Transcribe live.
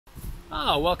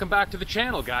Oh, welcome back to the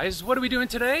channel, guys. What are we doing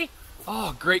today?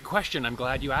 Oh, great question. I'm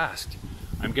glad you asked.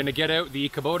 I'm gonna get out the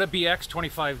Kubota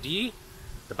BX25D.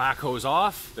 The backhoe's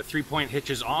off, the 3-point hitch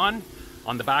is on.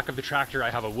 On the back of the tractor, I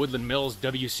have a Woodland Mills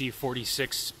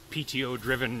WC46 PTO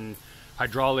driven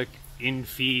hydraulic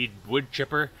in-feed wood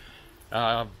chipper.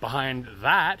 Behind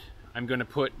that, I'm gonna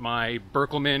put my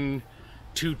Berkelman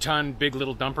 2-ton big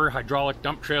little dumper hydraulic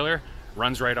dump trailer.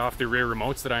 Runs right off the rear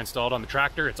remotes that I installed on the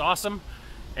tractor. It's awesome.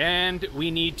 And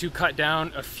we need to cut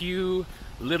down a few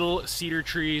little cedar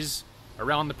trees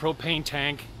around the propane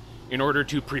tank in order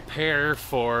to prepare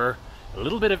for a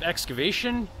little bit of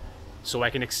excavation so I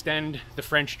can extend the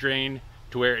French drain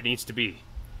to where it needs to be.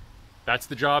 That's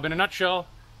the job in a nutshell.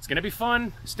 It's gonna be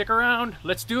fun. Stick around.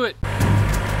 Let's do it.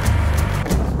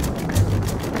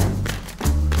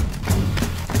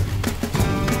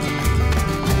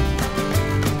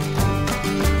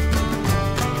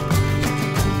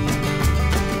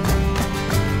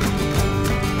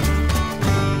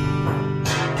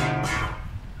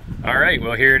 Alright,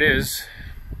 well here it is.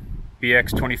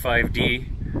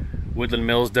 BX25D, Woodland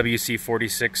Mills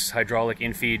WC46 hydraulic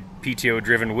in-feed PTO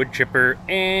driven wood chipper,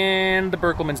 and the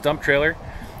Berkelman's dump trailer.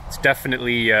 It's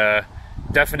definitely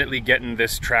getting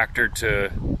this tractor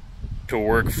to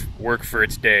work for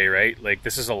its day, right? Like,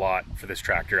 this is a lot for this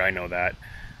tractor, I know that.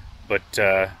 But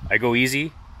I go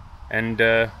easy and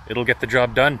it'll get the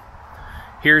job done.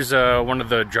 Here's one of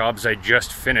the jobs I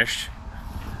just finished.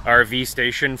 RV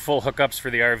station, full hookups for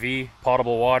the RV,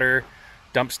 potable water,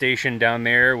 dump station down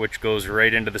there, which goes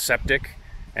right into the septic,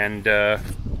 and 30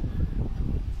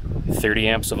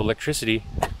 amps of electricity.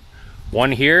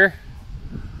 One here,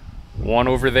 one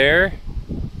over there,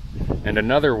 and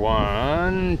another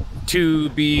one to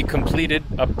be completed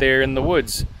up there in the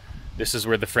woods. This is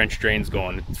where the French drain's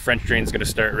going. The French drain's gonna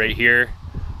start right here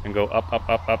and go up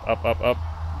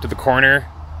to the corner,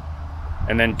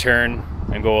 and then turn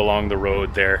and go along the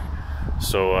road there.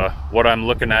 So what I'm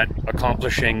looking at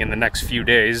accomplishing in the next few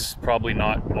days, probably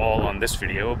not all on this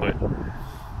video, but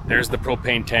there's the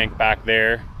propane tank back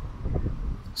there.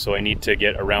 So I need to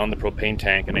get around the propane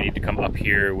tank, and I need to come up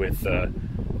here with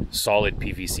solid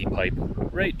PVC pipe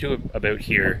right to about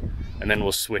here, and then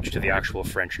we'll switch to the actual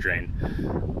French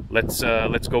drain. Let's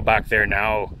go back there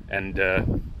now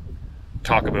and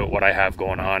talk about what I have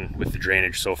going on with the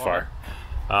drainage so far.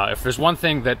 If there's one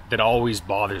thing that always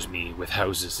bothers me with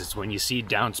houses, it's when you see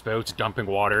downspouts dumping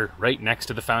water right next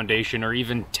to the foundation or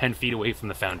even 10 feet away from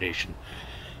the foundation.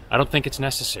 I don't think it's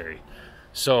necessary.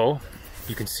 So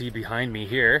you can see behind me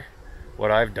here what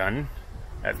I've done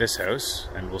at this house,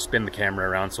 and we'll spin the camera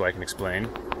around so I can explain.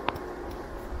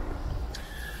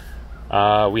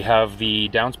 We have the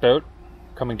downspout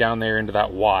coming down there into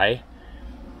that Y,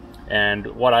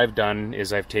 and what I've done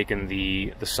is I've taken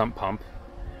the sump pump.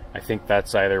 I think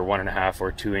that's either 1.5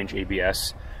 or 2-inch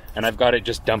ABS, and I've got it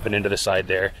just dumping into the side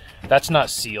there. That's not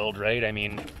sealed, right? I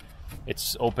mean,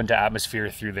 it's open to atmosphere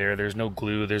through there. There's no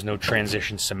glue, there's no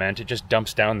transition cement. It just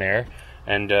dumps down there,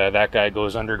 and that guy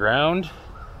goes underground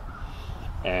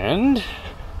and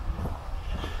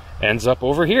ends up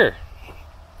over here.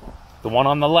 The one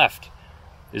on the left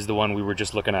is the one we were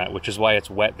just looking at, which is why it's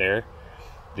wet there.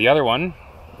 The other one,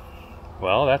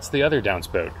 well, that's the other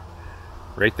downspout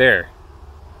right there.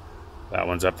 That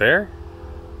one's up there.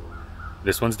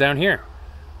 This one's down here.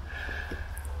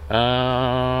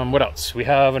 What else? We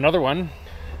have another one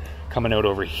coming out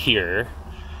over here.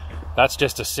 That's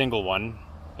just a single one,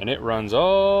 and it runs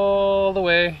all the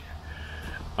way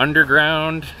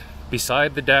underground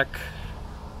beside the deck.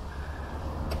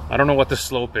 I don't know what the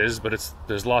slope is, but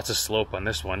there's lots of slope on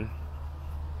this one.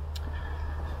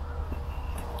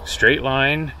 Straight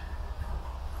line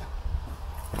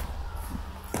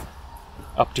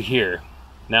up to here.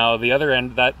 Now the other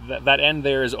end, that end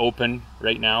there is open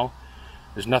right now.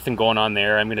 There's nothing going on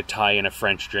there. I'm going to tie in a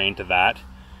French drain to that.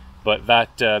 But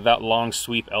that long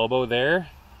sweep elbow there,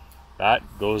 that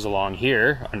goes along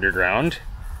here underground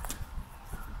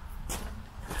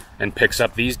and picks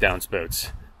up these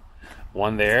downspouts.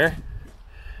 One there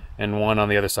and one on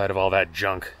the other side of all that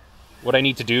junk. What I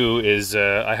need to do is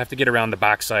I have to get around the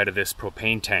back side of this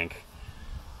propane tank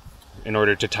in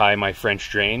order to tie my French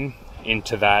drain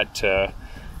into that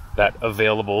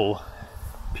available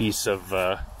piece of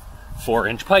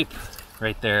 4-inch pipe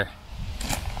right there.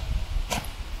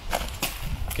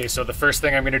 Okay, so the first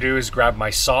thing I'm going to do is grab my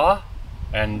saw,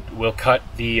 and we'll cut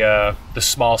the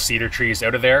small cedar trees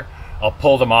out of there. I'll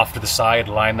pull them off to the side,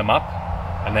 line them up,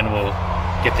 and then we'll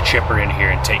get the chipper in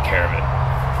here and take care of it.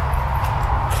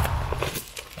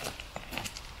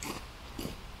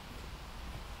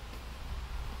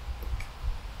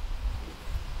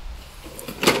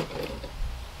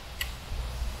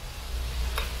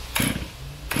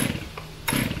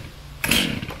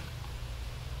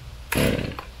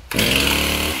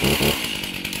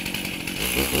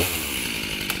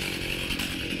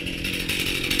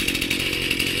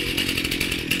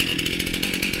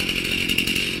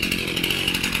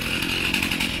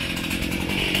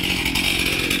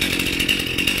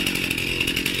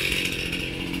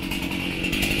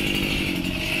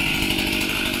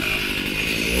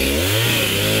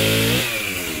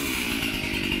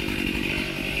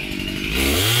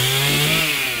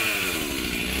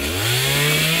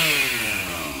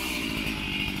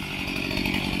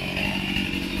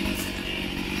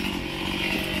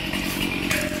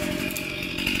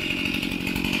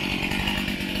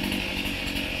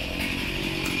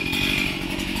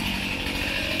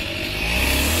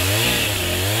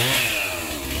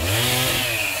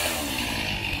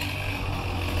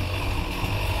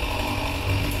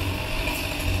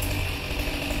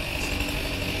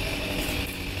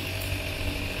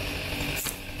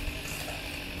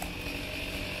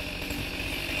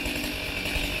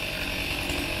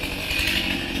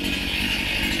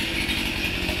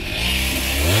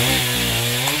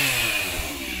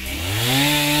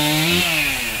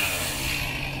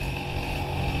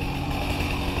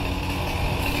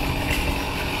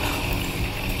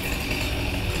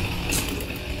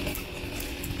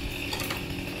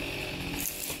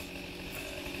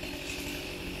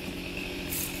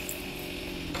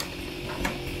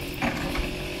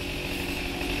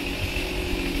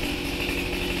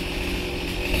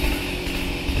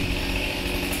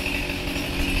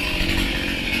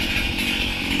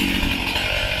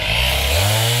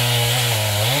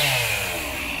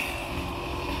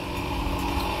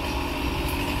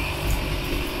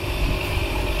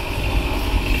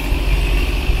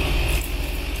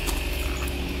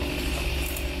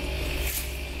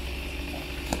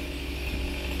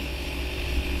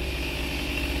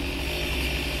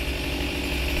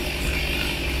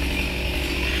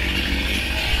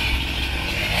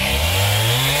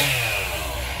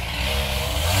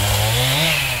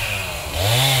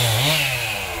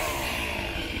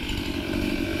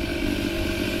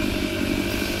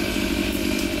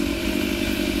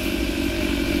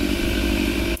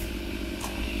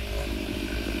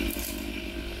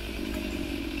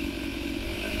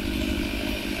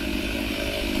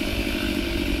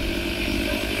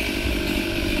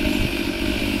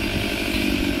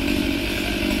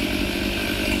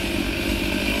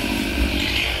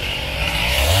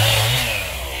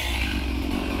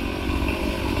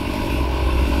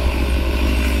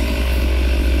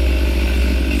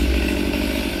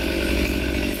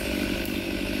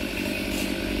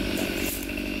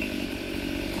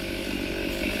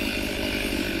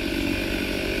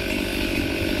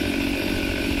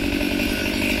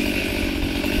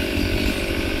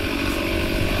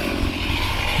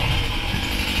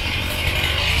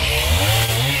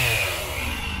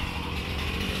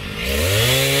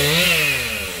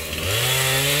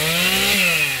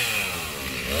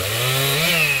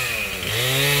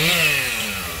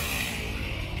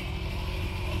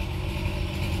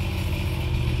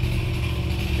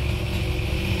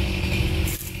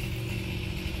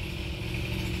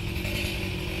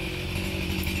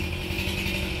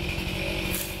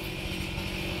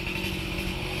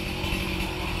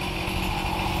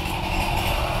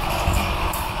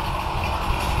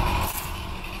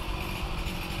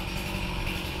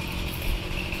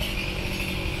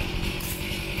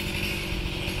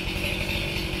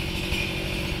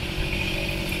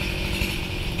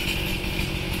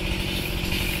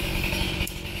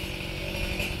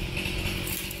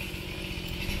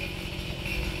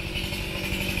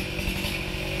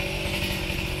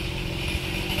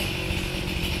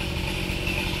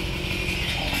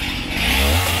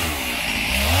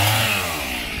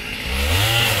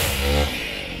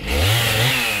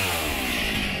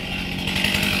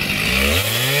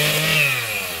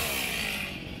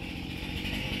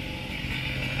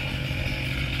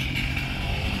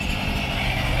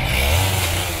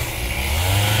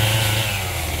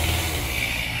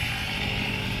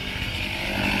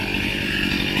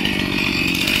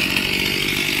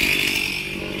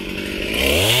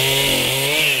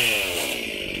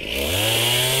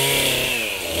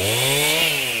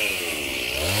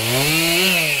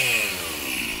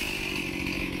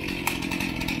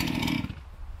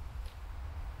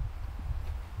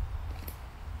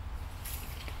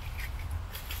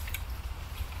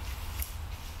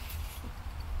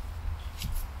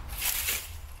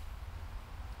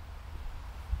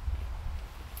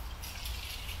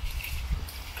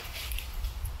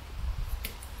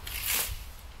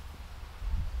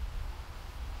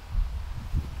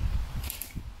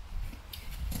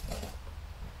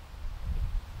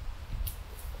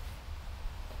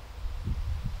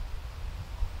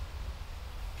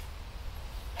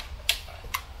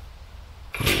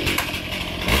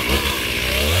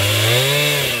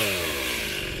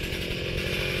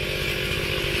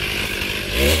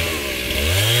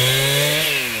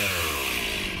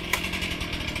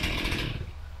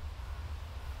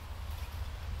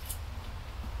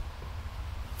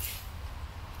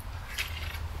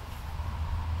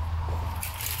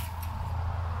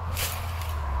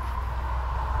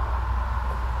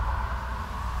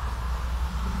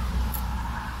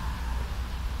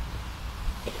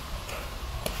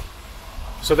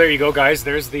 So there you go, guys.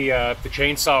 There's the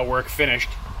chainsaw work finished.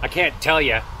 I can't tell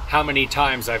you how many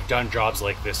times I've done jobs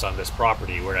like this on this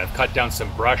property where I've cut down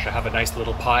some brush, I have a nice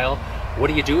little pile. What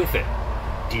do you do with it?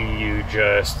 Do you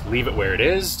just leave it where it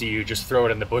is? Do you just throw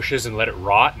it in the bushes and let it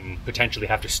rot and potentially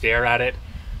have to stare at it?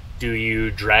 Do you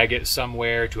drag it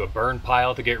somewhere to a burn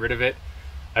pile to get rid of it?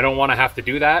 I don't want to have to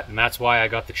do that, and that's why I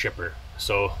got the chipper.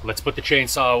 So let's put the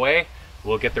chainsaw away.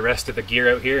 We'll get the rest of the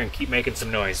gear out here and keep making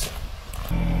some noise.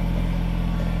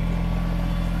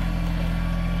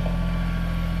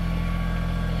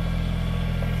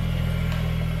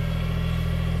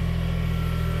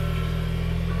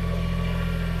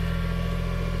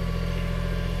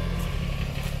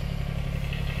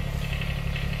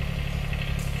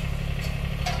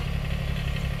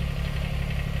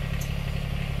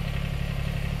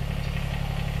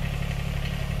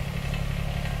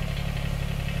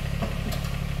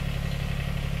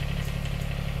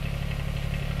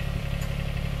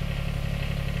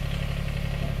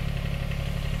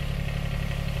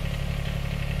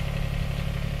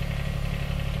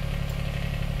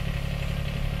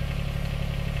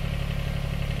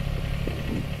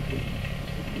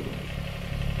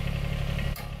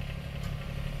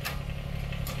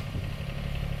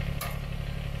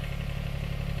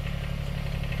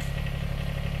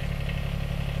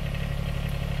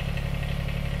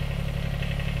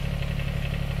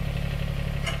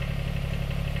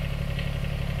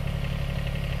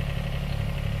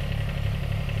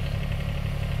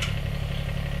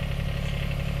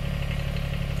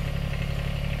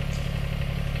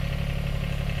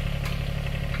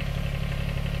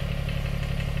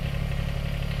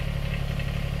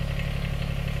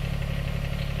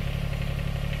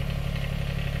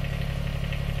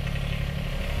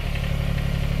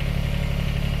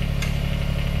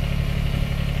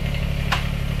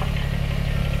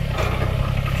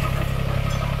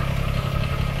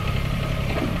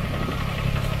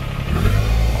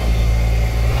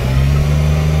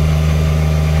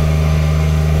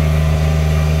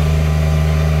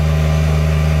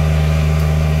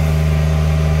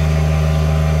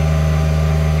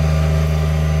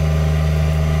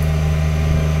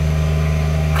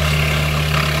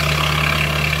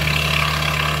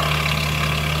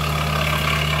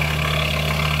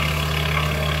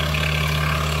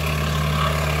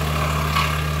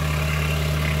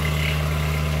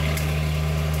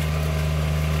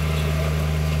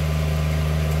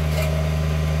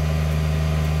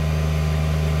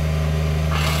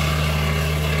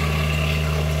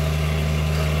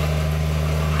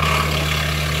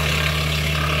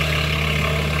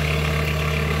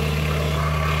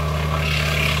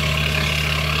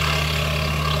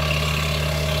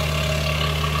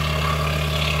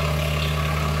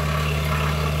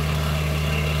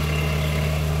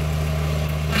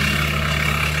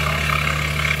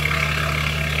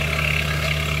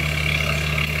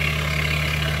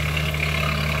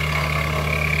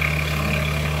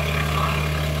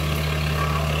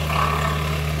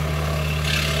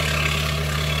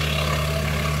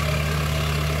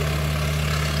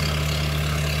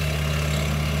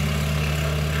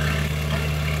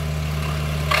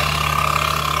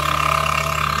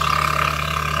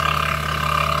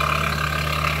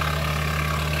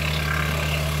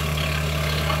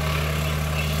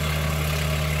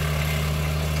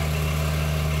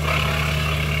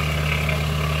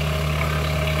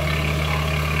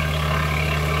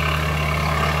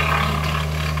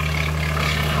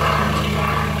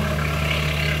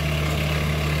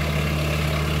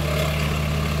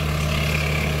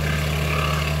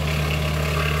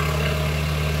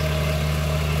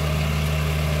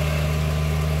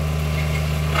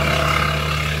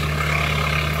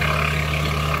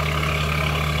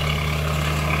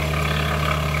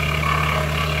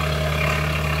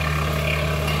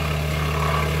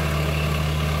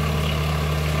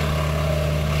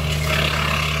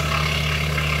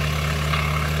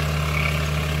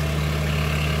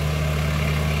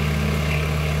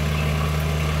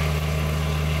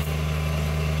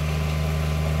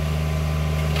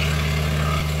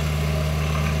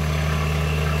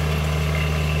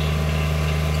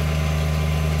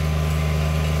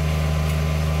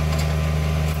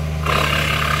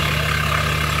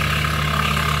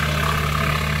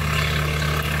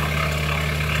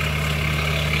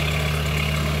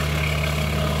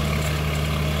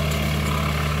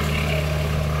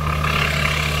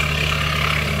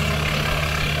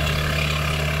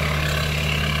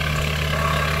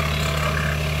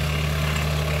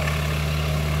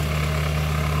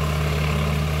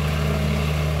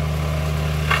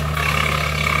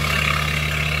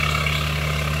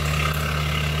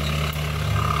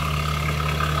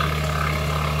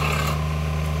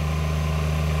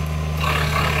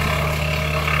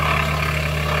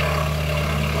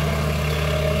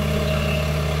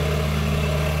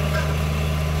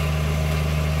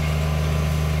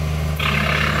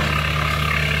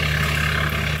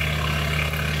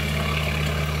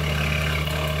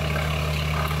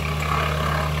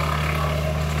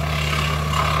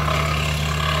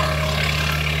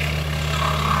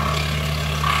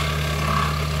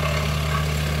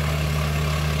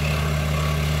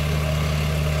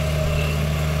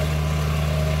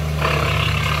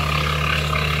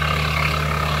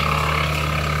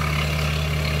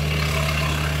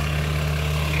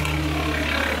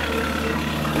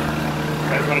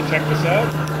 check this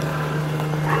out.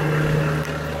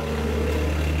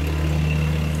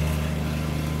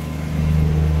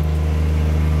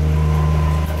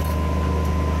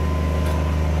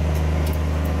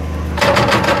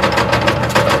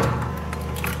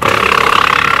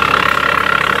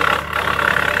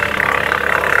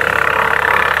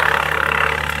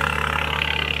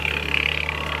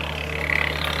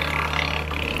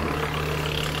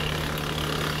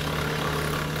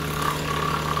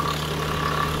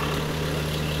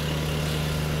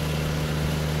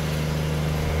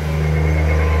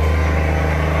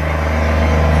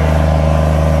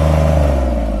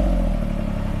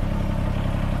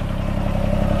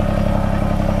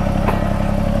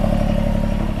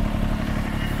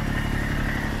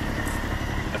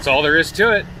 That's all there is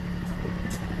to it.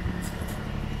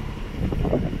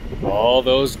 All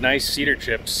those nice cedar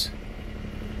chips.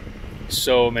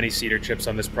 So many cedar chips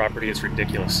on this property, it's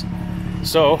ridiculous.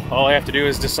 So all I have to do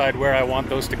is decide where I want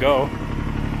those to go.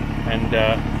 And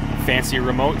fancy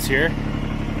remotes here.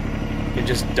 You can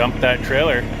just dump that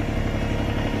trailer.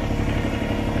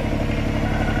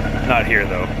 Not here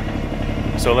though.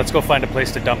 So let's go find a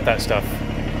place to dump that stuff.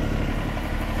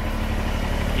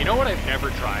 You know what I've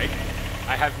never tried?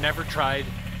 I have never tried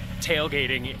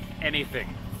tailgating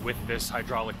anything with this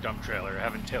hydraulic dump trailer. I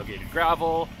haven't tailgated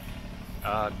gravel,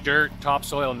 dirt,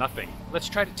 topsoil, nothing. Let's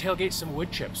try to tailgate some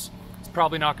wood chips. It's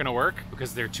probably not gonna work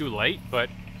because they're too light, but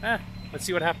let's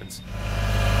see what happens.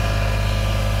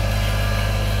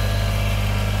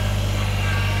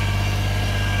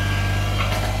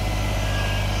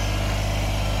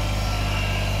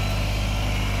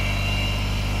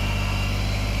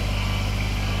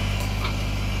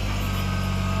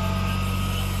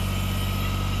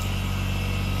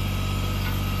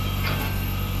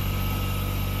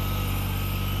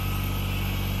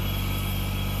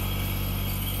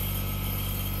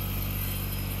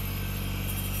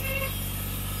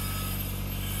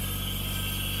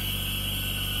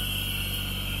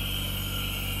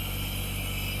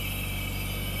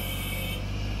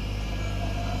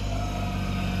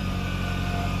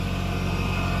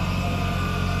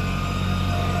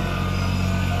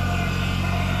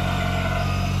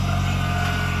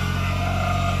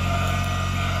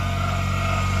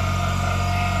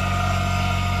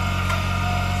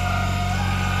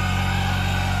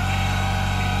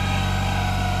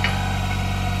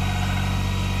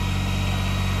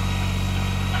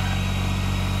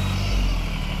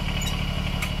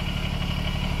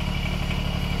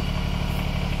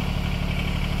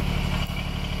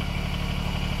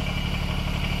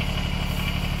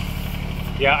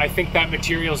 Yeah, I think that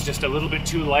material is just a little bit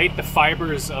too light. The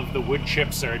fibers of the wood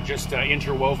chips are just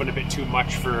interwoven a bit too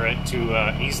much for it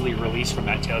to easily release from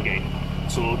that tailgate.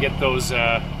 So we'll get those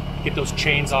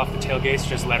chains off the tailgates,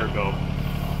 just let her go.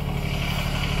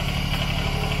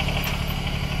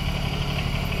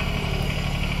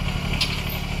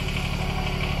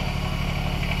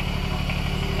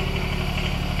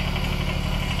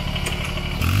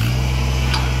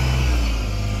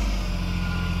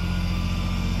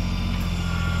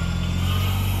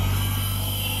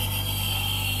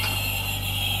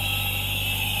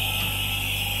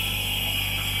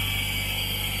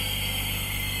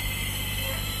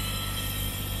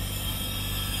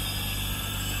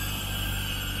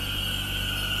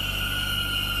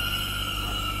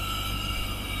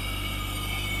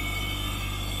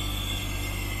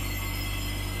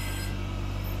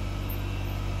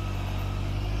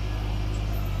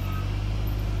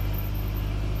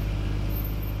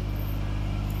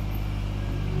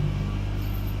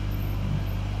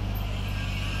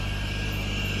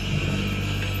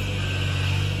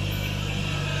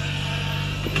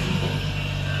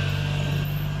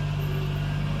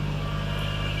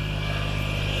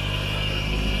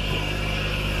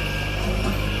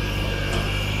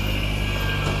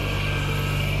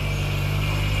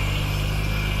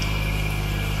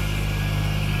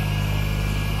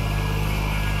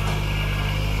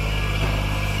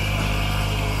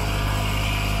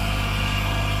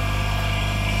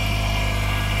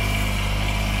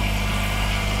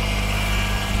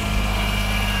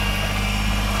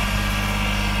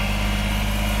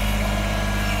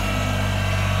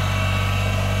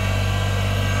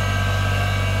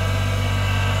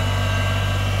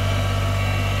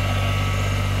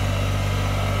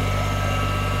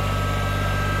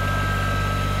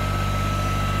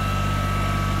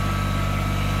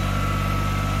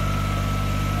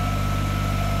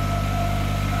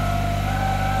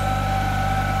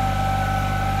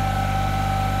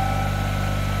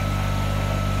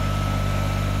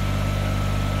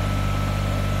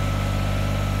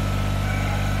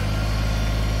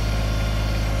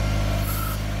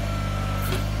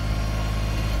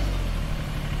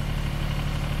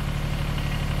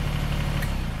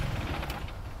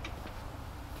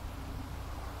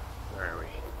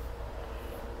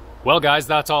 Well guys,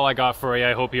 that's all I got for you.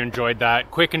 I hope you enjoyed that.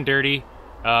 Quick and dirty.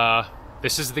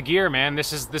 This is the gear, man.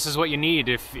 This is what you need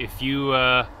if you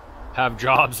have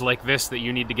jobs like this that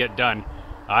you need to get done.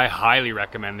 I highly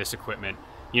recommend this equipment.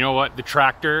 You know what? The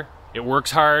tractor, it works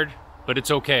hard, but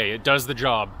it's okay. It does the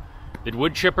job. The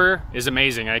wood chipper is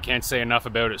amazing. I can't say enough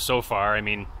about it so far. I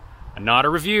mean, not a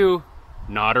review,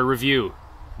 not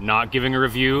giving a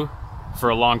review for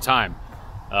a long time.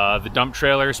 The dump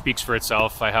trailer speaks for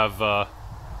itself. I have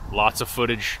lots of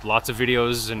footage, lots of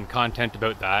videos and content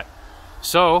about that.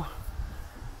 So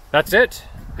that's it.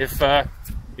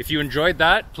 If you enjoyed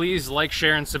that, please like,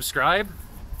 share, and subscribe.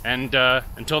 And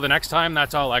until the next time,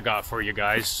 that's all I got for you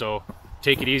guys. So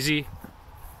take it easy.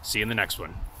 See you in the next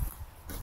one.